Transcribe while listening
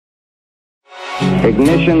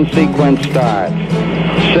Ignition sequence start.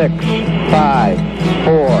 6, 5,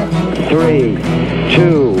 4, 3,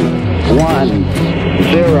 2, 1,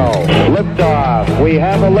 0. Liftoff. We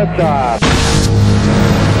have a liftoff.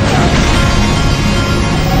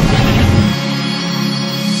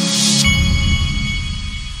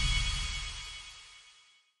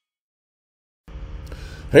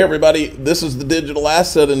 Hey everybody, this is the Digital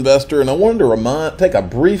Asset Investor, and I wanted to take a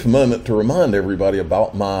brief moment to remind everybody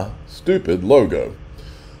about my stupid logo.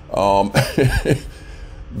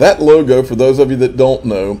 That logo, for those of you that don't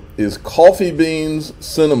know, is coffee beans,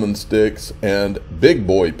 cinnamon sticks, and big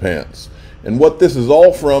boy pants. And what this is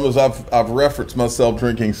all from is I've referenced myself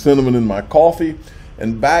drinking cinnamon in my coffee,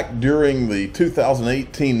 and back during the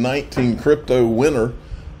 2018-19 crypto winter,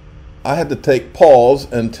 I had to take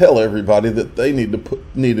pause and tell everybody that they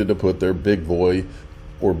needed to put their big boy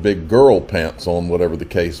or big girl pants on, whatever the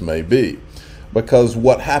case may be. Because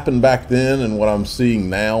what happened back then and what I'm seeing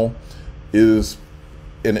now is,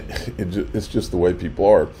 and it's just the way people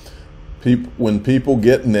are. When people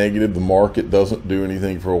get negative, the market doesn't do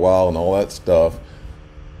anything for a while and all that stuff,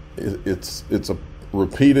 it's a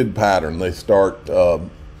repeated pattern. They start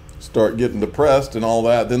getting depressed and all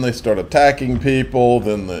that, then they start attacking people,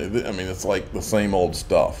 then I mean, it's like the same old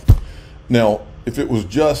stuff. Now, if it was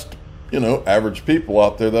just, average people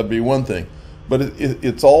out there, that'd be one thing. But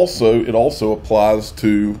it also applies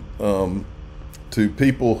to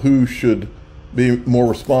people who should be more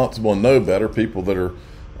responsible and know better, people that are,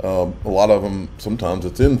 a lot of them, sometimes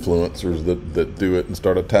it's influencers that do it and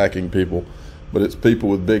start attacking people, but it's people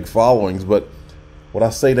with big followings. But what I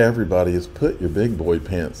say to everybody is put your big boy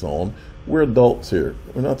pants on. We're adults here.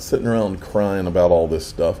 We're not sitting around crying about all this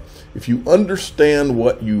stuff. If you understand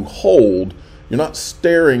what you hold, you're not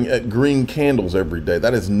staring at green candles every day.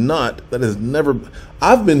 That is never,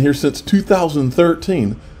 I've been here since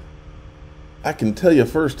 2013. I can tell you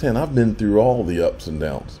firsthand, I've been through all the ups and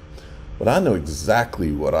downs, but I know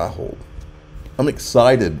exactly what I hold. I'm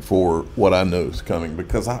excited for what I know is coming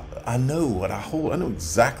because I know what I hold. I know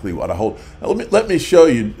exactly what I hold. Now let me show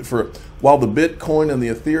you. While the Bitcoin and the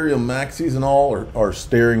Ethereum maxis and all are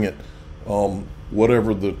staring at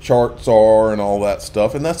whatever the charts are and all that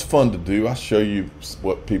stuff, and that's fun to do. I'll show you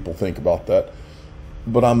what people think about that.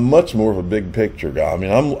 But I'm much more of a big picture guy. I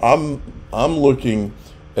mean, I'm looking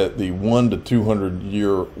at the 1 to 200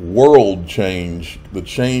 year world change, the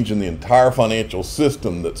change in the entire financial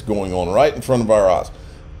system that's going on right in front of our eyes.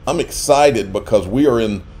 I'm excited because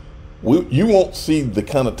you won't see the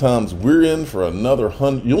kind of times we're in for another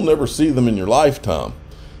 100. You'll never see them in your lifetime.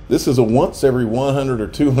 This is a once every 100 or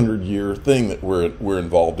 200 year thing that we're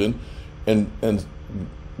involved in, and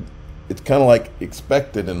it's kind of like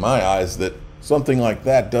expected in my eyes that something like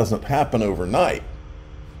that doesn't happen overnight.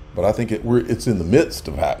 But I think it's in the midst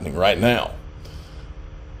of happening right now.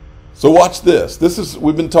 So watch this.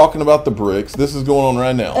 We've been talking about the BRICS. This is going on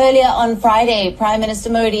right now. Earlier on Friday, Prime Minister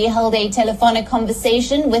Modi held a telephonic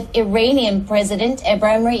conversation with Iranian President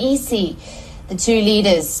Ebrahim Raisi. The two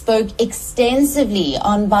leaders spoke extensively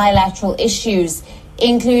on bilateral issues,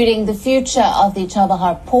 including the future of the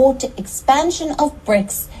Chabahar port, expansion of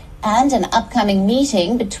BRICS, and an upcoming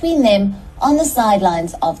meeting between them on the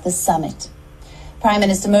sidelines of the summit. Prime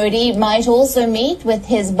Minister Modi might also meet with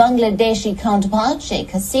his Bangladeshi counterpart, Sheikh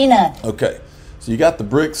Hasina. Okay, so you got the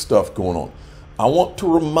BRICS stuff going on. I want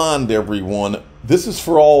to remind everyone, this is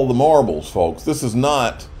for all the marbles, folks. This is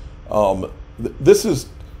not, I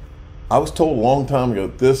was told a long time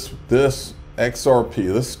ago, this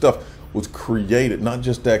XRP, this stuff was created, not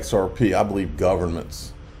just XRP, I believe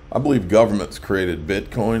governments. I believe governments created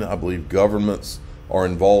Bitcoin. I believe governments are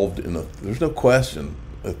involved in there's no question,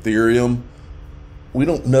 Ethereum. We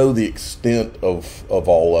don't know the extent of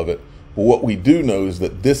all of it, but what we do know is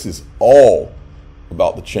that this is all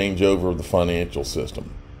about the changeover of the financial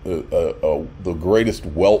system, the greatest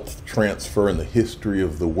wealth transfer in the history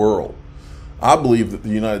of the world. I believe that the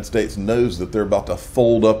United States knows that they're about to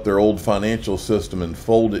fold up their old financial system and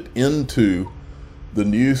fold it into the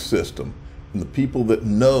new system. And the people that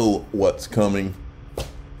know what's coming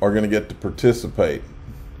are going to get to participate.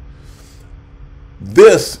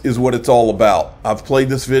 This is what it's all about. I've played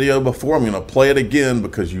this video before. I'm going to play it again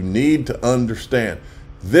because you need to understand.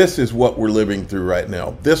 This is what we're living through right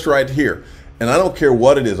now. This right here. And I don't care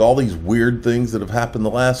what it is, all these weird things that have happened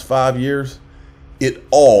the last 5 years, it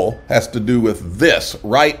all has to do with this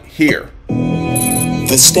right here.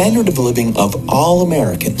 The standard of living of all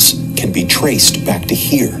Americans can be traced back to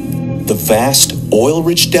here, the vast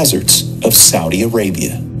oil-rich deserts of Saudi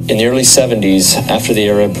Arabia. In the early 70s, after the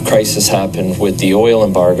Arab crisis happened with the oil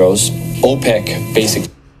embargoes, OPEC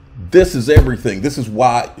basically... This is everything. This is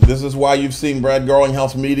why you've seen Brad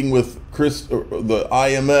Garlinghouse meeting with the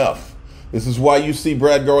IMF. This is why you see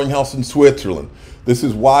Brad Garlinghouse in Switzerland. This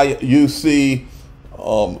is why you see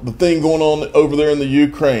the thing going on over there in the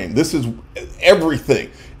Ukraine. This is everything.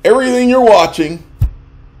 Everything you're watching.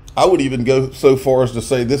 I would even go so far as to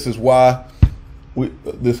say this is why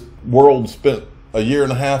this world spent a year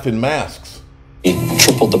and a half in masks. It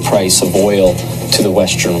tripled the price of oil to the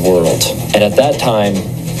Western world. And at that time,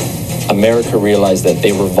 America realized that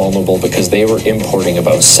they were vulnerable because they were importing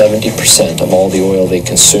about 70% of all the oil they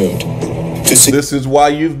consumed. This is why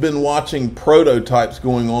you've been watching prototypes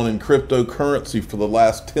going on in cryptocurrency for the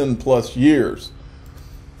last 10 plus years.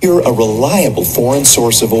 You're a reliable foreign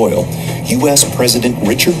source of oil. U.S. President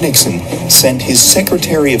Richard Nixon sent his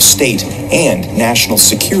Secretary of State and National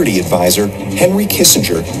Security Advisor Henry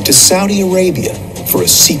Kissinger to Saudi Arabia for a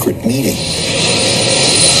secret meeting.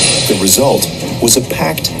 The result was a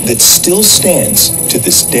pact that still stands to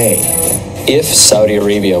this day. If Saudi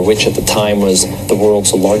Arabia, which at the time was the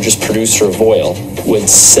world's largest producer of oil, would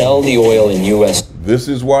sell the oil in U.S. This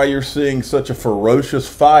is why you're seeing such a ferocious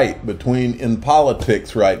fight in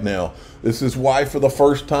politics right now. This is why for the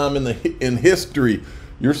first time in history,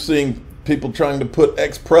 you're seeing people trying to put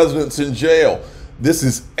ex-presidents in jail. This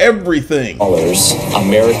is everything.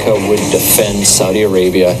 America would defend Saudi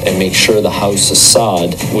Arabia and make sure the House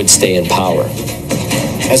Assad would stay in power.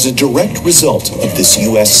 As a direct result of this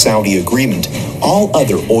U.S.-Saudi agreement, all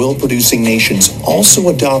other oil-producing nations also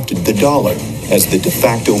adopted the dollar as the de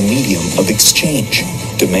facto medium of exchange.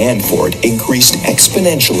 Demand for it increased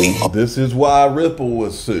exponentially. This is why Ripple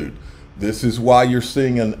was sued. This is why you're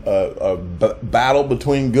seeing a battle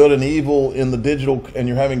between good and evil in the digital, and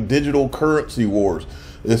you're having digital currency wars.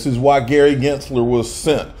 This is why Gary Gensler was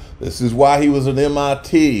sent. This is why he was at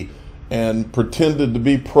MIT and pretended to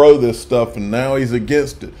be pro this stuff, and now he's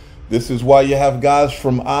against it. This is why you have guys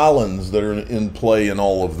from islands that are in play in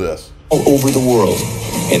all of this. All over the world,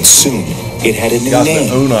 and soon it had a new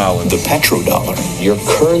name, the petrodollar. Your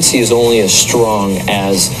currency is only as strong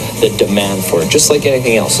as the demand for it, just like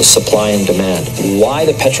anything else, the supply and demand. Why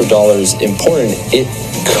the petrodollar is important, it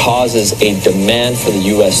causes a demand for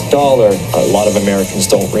the US dollar. A lot of Americans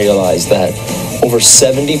don't realize that over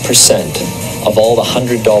 70% of all the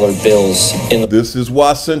 $100 bills in the... This is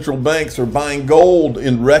why central banks are buying gold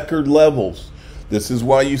in record levels. This is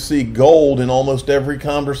why you see gold in almost every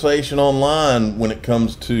conversation online when it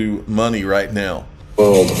comes to money right now.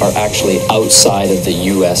 World are actually outside of the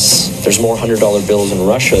U.S. There's more $100 bills in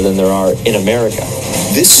Russia than there are in America.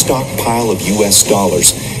 This stockpile of U.S.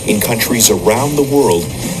 dollars in countries around the world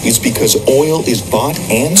is because oil is bought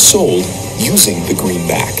and sold using the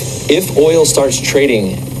greenback. If oil starts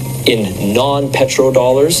trading in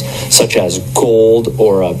non-petrodollars, such as gold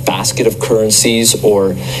or a basket of currencies,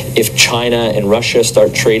 or if China and Russia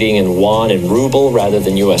start trading in yuan and ruble rather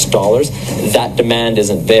than US dollars, that demand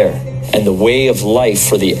isn't there. And the way of life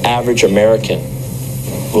for the average American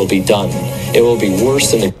will be done. It will be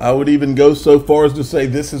worse than the... I would even go so far as to say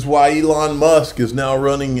this is why Elon Musk is now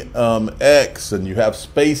running X, and you have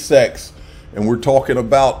SpaceX, and we're talking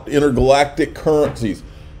about intergalactic currencies.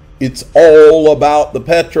 It's all about the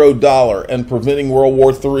petrodollar and preventing World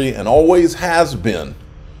War III, and always has been.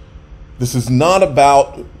 This is not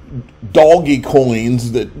about doggy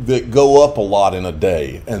coins that go up a lot in a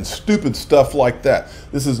day and stupid stuff like that.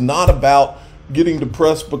 This is not about getting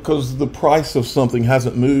depressed because the price of something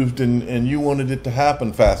hasn't moved and you wanted it to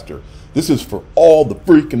happen faster. This is for all the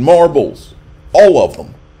freaking marbles, all of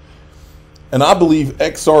them. And I believe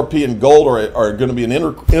XRP and gold are going to be an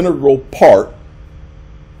integral part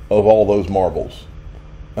of all those marbles.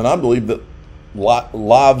 And I believe that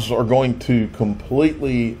lives are going to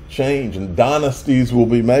completely change and dynasties will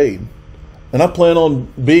be made. And I plan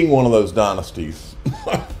on being one of those dynasties.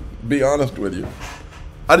 Be honest with you.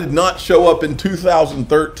 I did not show up in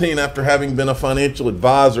 2013 after having been a financial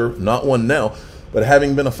advisor, not one now, but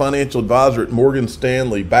having been a financial advisor at Morgan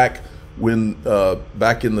Stanley back in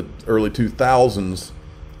the early 2000s.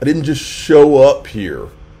 I didn't just show up here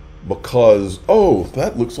because, oh,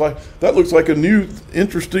 that looks like a new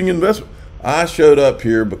interesting investment. I showed up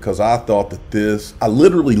here because I thought that I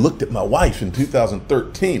literally looked at my wife in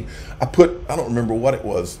 2013. I don't remember what it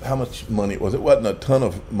was, how much money it was. It wasn't a ton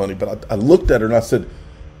of money, but I looked at her and I said,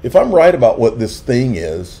 if I'm right about what this thing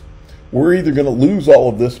is, we're either going to lose all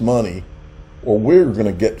of this money or we're going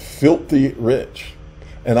to get filthy rich.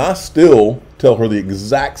 And I still tell her the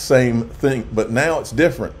exact same thing, but now it's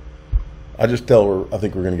different. I just tell her I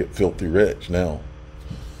think we're going to get filthy rich now.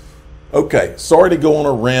 Okay, sorry to go on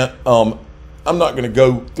a rant. I'm not going to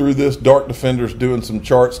go through this. Dark Defender's doing some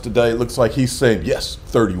charts today. It looks like he's saying, yes,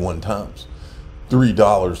 31 times.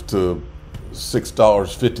 $3 to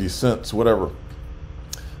 $6.50, whatever.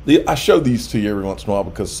 I show these to you every once in a while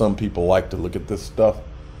because some people like to look at this stuff.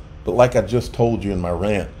 But like I just told you in my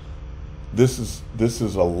rant, this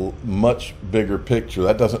is a much bigger picture.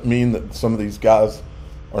 That doesn't mean that some of these guys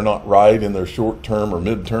are not right in their short-term or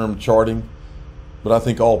mid-term charting, but I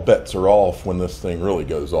think all bets are off when this thing really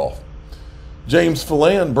goes off. James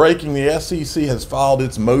Phelan, breaking: the SEC has filed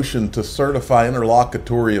its motion to certify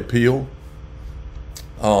interlocutory appeal.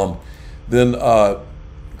 Then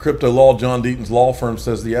Crypto Law, John Deaton's law firm,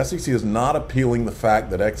 says the SEC is not appealing the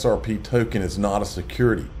fact that XRP token is not a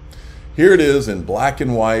security. Here it is in black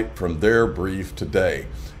and white from their brief today.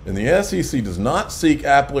 And the SEC does not seek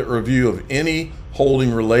appellate review of any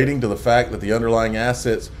holding relating to the fact that the underlying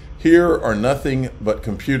assets here are nothing but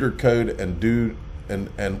computer code and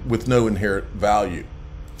with no inherent value.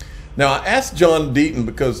 Now, I asked John Deaton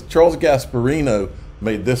because Charles Gasparino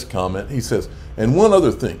made this comment. He says, and one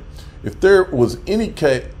other thing, if there was any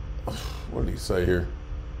case, what did he say here?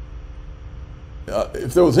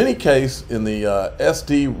 If there was any case in the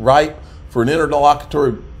SD right for an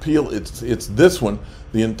interlocutory appeal, it's this one.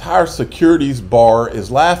 The entire securities bar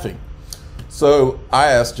is laughing. So I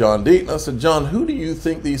asked John Deaton, I said, John, who do you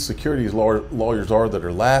think these securities lawyers are that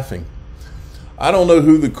are laughing? I don't know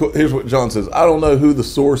who here's what John says, I don't know who the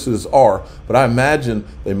sources are, but I imagine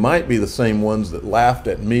they might be the same ones that laughed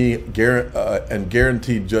at me and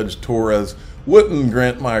guaranteed Judge Torres wouldn't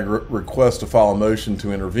grant my request to file a motion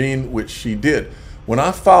to intervene, which she did. When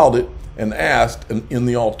I filed it and asked in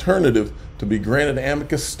the alternative to be granted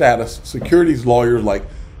amicus status, securities lawyers like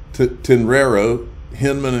Tenrero,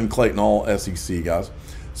 Hinman, and Clayton, all SEC guys,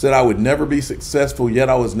 said I would never be successful, yet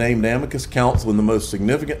I was named amicus counsel in the most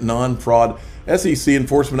significant non-fraud SEC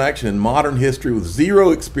enforcement action in modern history with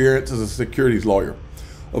zero experience as a securities lawyer.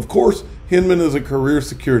 Of course, Hinman is a career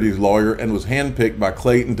securities lawyer and was handpicked by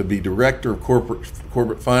Clayton to be director of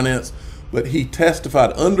corporate finance, but he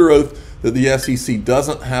testified under oath that the SEC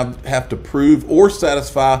doesn't have to prove or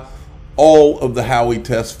satisfy all of the Howey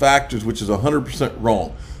test factors, which is 100%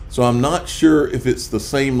 wrong. So I'm not sure if it's the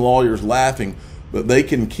same lawyers laughing, but they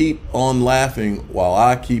can keep on laughing while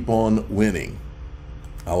I keep on winning.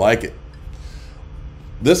 I like it.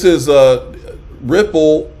 This is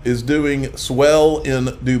Ripple is doing swell in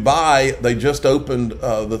Dubai. They just opened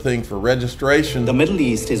the thing for registration. The Middle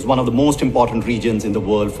East is one of the most important regions in the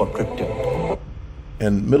world for crypto.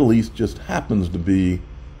 And Middle East just happens to be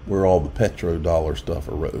where all the petrodollar stuff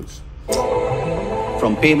arose.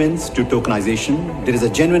 From payments to tokenization, there is a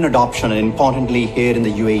genuine adoption, and importantly here in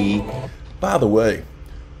the UAE. By the way,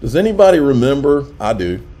 does anybody remember, I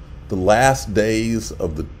do, the last days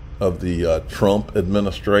of the Trump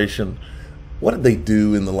administration? What did they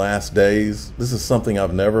do in the last days? This is something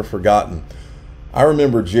I've never forgotten. I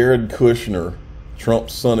remember Jared Kushner,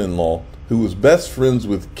 Trump's son-in-law, who was best friends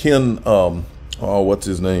with Ken, what's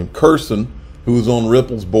his name? Curson, who was on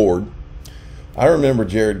Ripple's board. I remember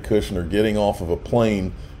Jared Kushner getting off of a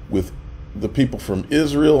plane with the people from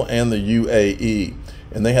Israel and the UAE.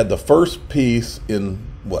 And they had the first peace in,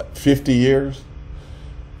 50 years?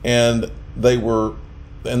 And I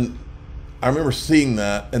remember seeing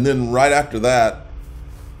that. And then right after that,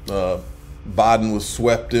 Biden was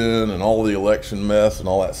swept in and all the election mess and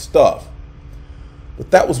all that stuff. But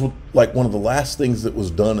that was like one of the last things that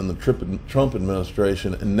was done in the Trump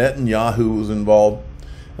administration, and Netanyahu was involved.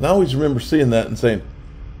 And I always remember seeing that and saying,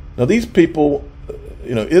 now these people,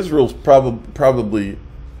 Israel's probably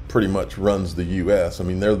pretty much runs the U.S. I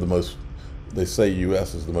mean, they say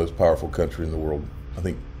U.S. is the most powerful country in the world. I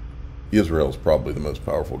think Israel's probably the most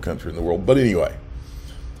powerful country in the world. But anyway,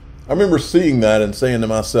 I remember seeing that and saying to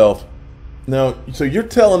myself, now, so you're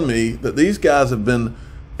telling me that these guys have been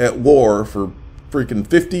at war for freaking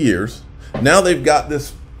 50 years. Now they've got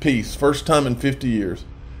this peace, first time in 50 years.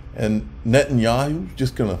 And Netanyahu's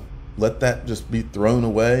just going to let that just be thrown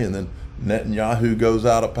away, and then Netanyahu goes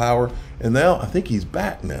out of power, and now I think he's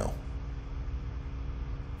back now.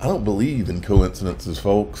 I don't believe in coincidences,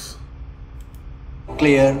 folks.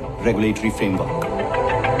 Clear regulatory framework.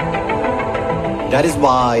 That is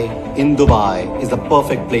why in Dubai is the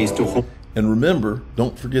perfect place to hold. And remember,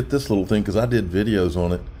 don't forget this little thing, because I did videos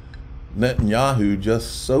on it. Netanyahu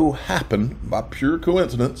just so happened, by pure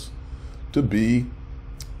coincidence, to be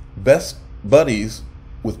best buddies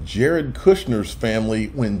with Jared Kushner's family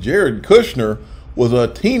when Jared Kushner was a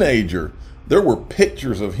teenager. There were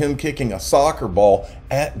pictures of him kicking a soccer ball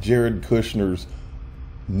at Jared Kushner's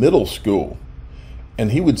middle school.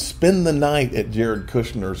 And he would spend the night at Jared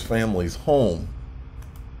Kushner's family's home.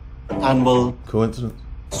 annual Coincidence?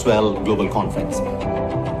 Swell Global Conference.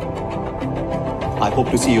 I hope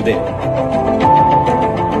to see you there.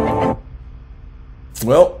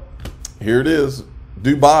 Well, here it is.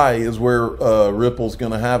 Dubai is where Ripple's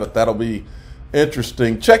going to have it. That'll be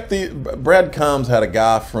interesting. Check Brad Combs had a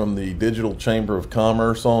guy from the Digital Chamber of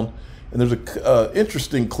Commerce on, and there's a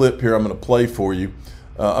interesting clip here I'm going to play for you.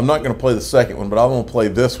 I'm not going to play the second one, but I'm going to play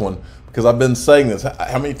this one because I've been saying this.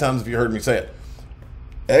 How many times have you heard me say it?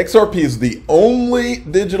 XRP is the only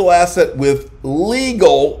digital asset with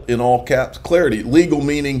legal, in all caps, clarity. Legal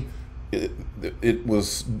meaning it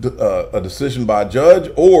was a decision by a judge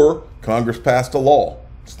or Congress passed a law.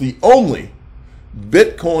 It's the only.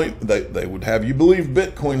 Bitcoin, they would have you believe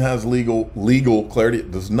Bitcoin has legal clarity.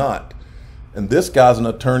 It does not. And this guy's an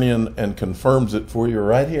attorney and confirms it for you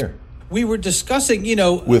right here. We were discussing,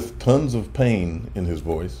 with tons of pain in his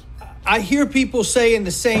voice. I hear people say in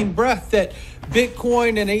the same breath that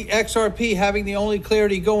Bitcoin and XRP having the only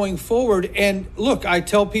clarity going forward. And look, I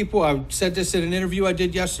tell people, I said this in an interview I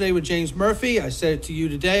did yesterday with James Murphy. I said it to you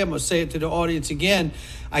today. I'm going to say it to the audience again.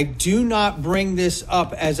 I do not bring this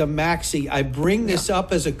up as a maxi. I bring this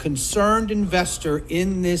up as a concerned investor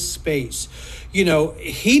in this space.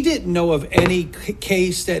 He didn't know of any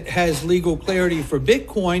case that has legal clarity for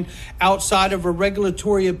Bitcoin outside of a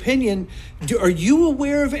regulatory opinion. Are you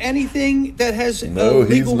aware of anything that has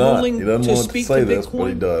legal ruling to speak to Bitcoin? This, but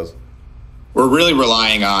he does. We're really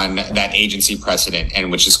relying on that agency precedent,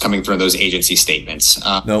 and which is coming from those agency statements.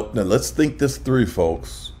 No, let's think this through,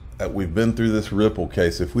 folks. We've been through this Ripple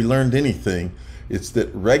case. If we learned anything, it's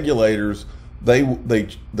that regulators, they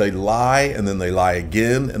lie, and then they lie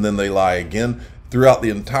again, and then they lie again. Throughout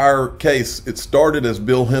the entire case, it started as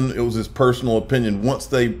Bill Henn, it was his personal opinion. Once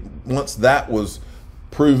that was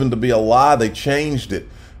proven to be a lie, they changed it.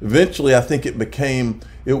 Eventually, I think it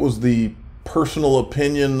was the personal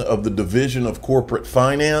opinion of the Division of Corporate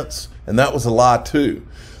Finance, and that was a lie too.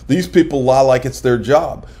 These people lie like it's their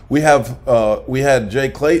job. We had Jay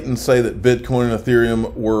Clayton say that Bitcoin and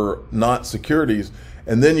Ethereum were not securities,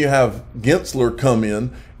 and then you have Gensler come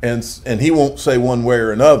in and he won't say one way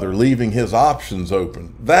or another, leaving his options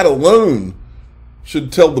open. That alone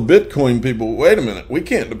should tell the Bitcoin people, wait a minute, we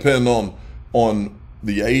can't depend on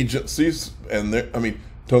the agencies.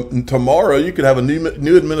 And tomorrow you could have a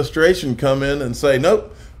new administration come in and say,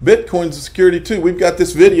 nope, Bitcoin's a security too. We've got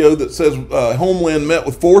this video that says Homeland met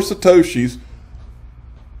with 4 Satoshis,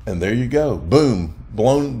 and there you go. Boom,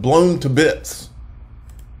 blown to bits.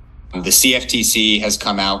 The CFTC has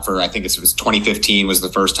come out for, I think it was 2015 was the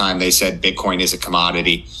first time they said Bitcoin is a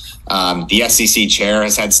commodity. The SEC chair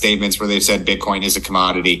has had statements where they've said Bitcoin is a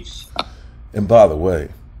commodity. And by the way,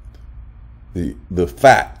 the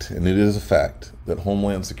fact, and it is a fact, that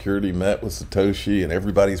Homeland Security met with Satoshi and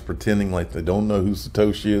everybody's pretending like they don't know who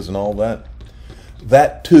Satoshi is and all that,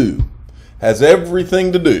 that too has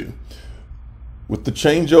everything to do with the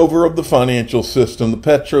changeover of the financial system, the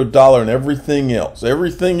petrodollar, and everything else.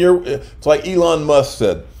 It's like Elon Musk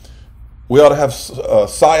said, we ought to have a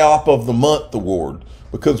PSYOP of the Month award,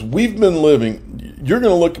 because we've been living, you're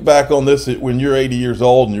going to look back on this when you're 80 years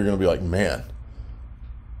old and you're going to be like, man,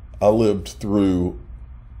 I lived through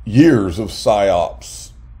years of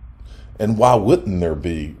PSYOPs. And why wouldn't there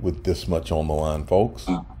be with this much on the line, folks?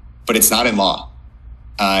 But it's not in law.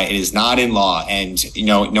 It is not in law. And,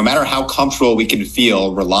 no matter how comfortable we can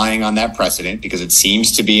feel relying on that precedent, because it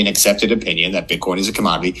seems to be an accepted opinion that Bitcoin is a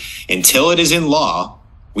commodity, until it is in law,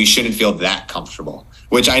 we shouldn't feel that comfortable.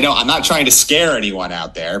 Which I know I'm not trying to scare anyone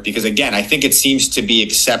out there, because, again, I think it seems to be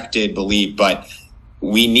accepted belief, but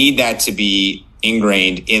we need that to be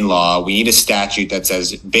ingrained in law. We need a statute that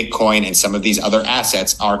says Bitcoin and some of these other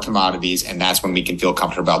assets are commodities, and that's when we can feel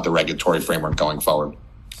comfortable about the regulatory framework going forward.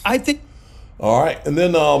 I think. All right, and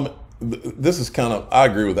then this is I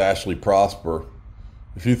agree with Ashley Prosper.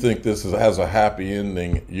 If you think this has a happy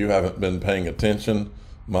ending, you haven't been paying attention.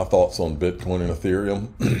 My thoughts on Bitcoin and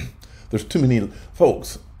Ethereum. There's too many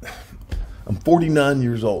folks. I'm 49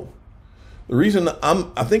 years old. The reason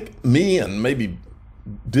I think me and maybe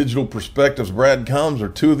Digital Perspectives, Brad Combs, we're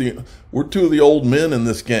two of the old men in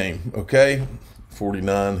this game. Okay,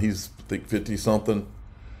 49. He's I think 50 something.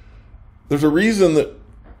 There's a reason that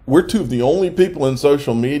we're two of the only people in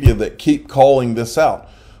social media that keep calling this out,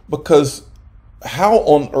 because how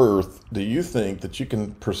on earth do you think that you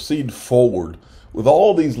can proceed forward with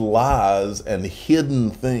all these lies and hidden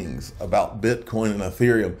things about Bitcoin and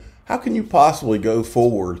Ethereum? How can you possibly go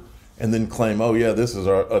forward and then claim, oh yeah, this is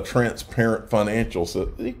a transparent financial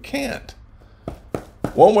system? You can't.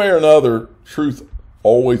 One way or another, truth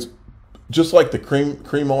always, just like the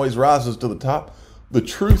cream always rises to the top, the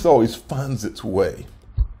truth always finds its way.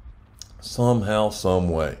 somehow, some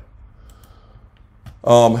way.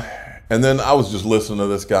 And then I was just listening to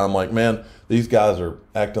this guy. I'm like, man, these guys are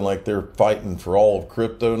acting like they're fighting for all of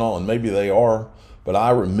crypto and all, and maybe they are. But I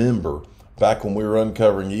remember back when we were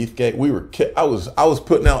uncovering ETHgate, I was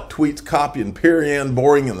putting out tweets copying Perianne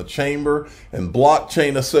Boring in the chamber and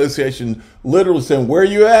Blockchain Association, literally saying, "Where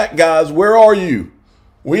you at, guys? Where are you?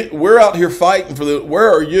 We're out here fighting for the. Where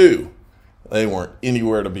are you?" They weren't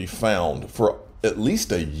anywhere to be found for at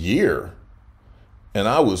least a year. And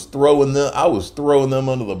I was throwing them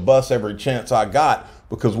under the bus every chance I got,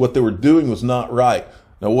 because what they were doing was not right.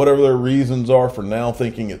 Now, whatever their reasons are for now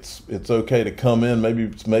thinking it's okay to come in, maybe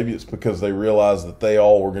it's because they realized that they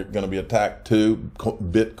all were going to be attacked too,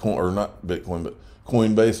 Bitcoin, or not Bitcoin, but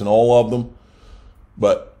Coinbase and all of them.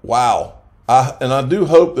 But wow, I do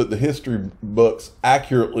hope that the history books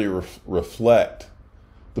accurately reflect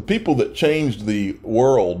the people that changed the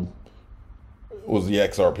world was the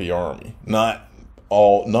XRP army, not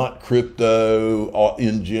crypto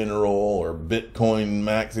in general or Bitcoin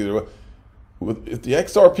max either. If the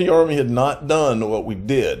XRP army had not done what we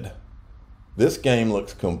did, this game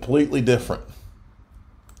looks completely different.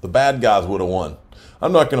 The bad guys would have won.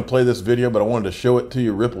 I'm not going to play this video, but I wanted to show it to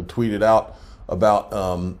you. Ripple tweeted out about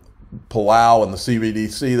Palau and the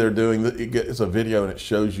CBDC they're doing. It's a video and it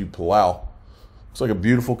shows you Palau. It's like a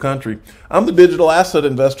beautiful country. I'm the digital asset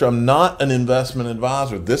investor. I'm not an investment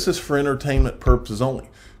advisor. This is for entertainment purposes only.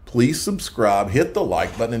 Please subscribe, hit the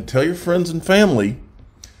like button, and tell your friends and family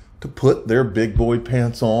to put their big boy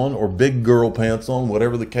pants on or big girl pants on,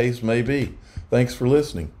 whatever the case may be. Thanks for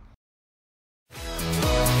listening.